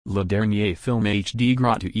Le dernier film HD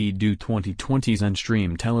gratuit du 2020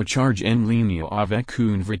 zenstream télécharge en ligne avec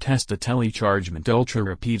une vitesse de téléchargement ultra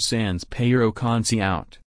rapide sans payer aucun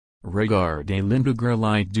out. Regardez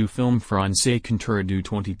l'intégralité du film français contre du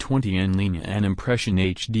 2020 en ligne en impression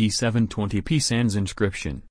HD 720p sans inscription.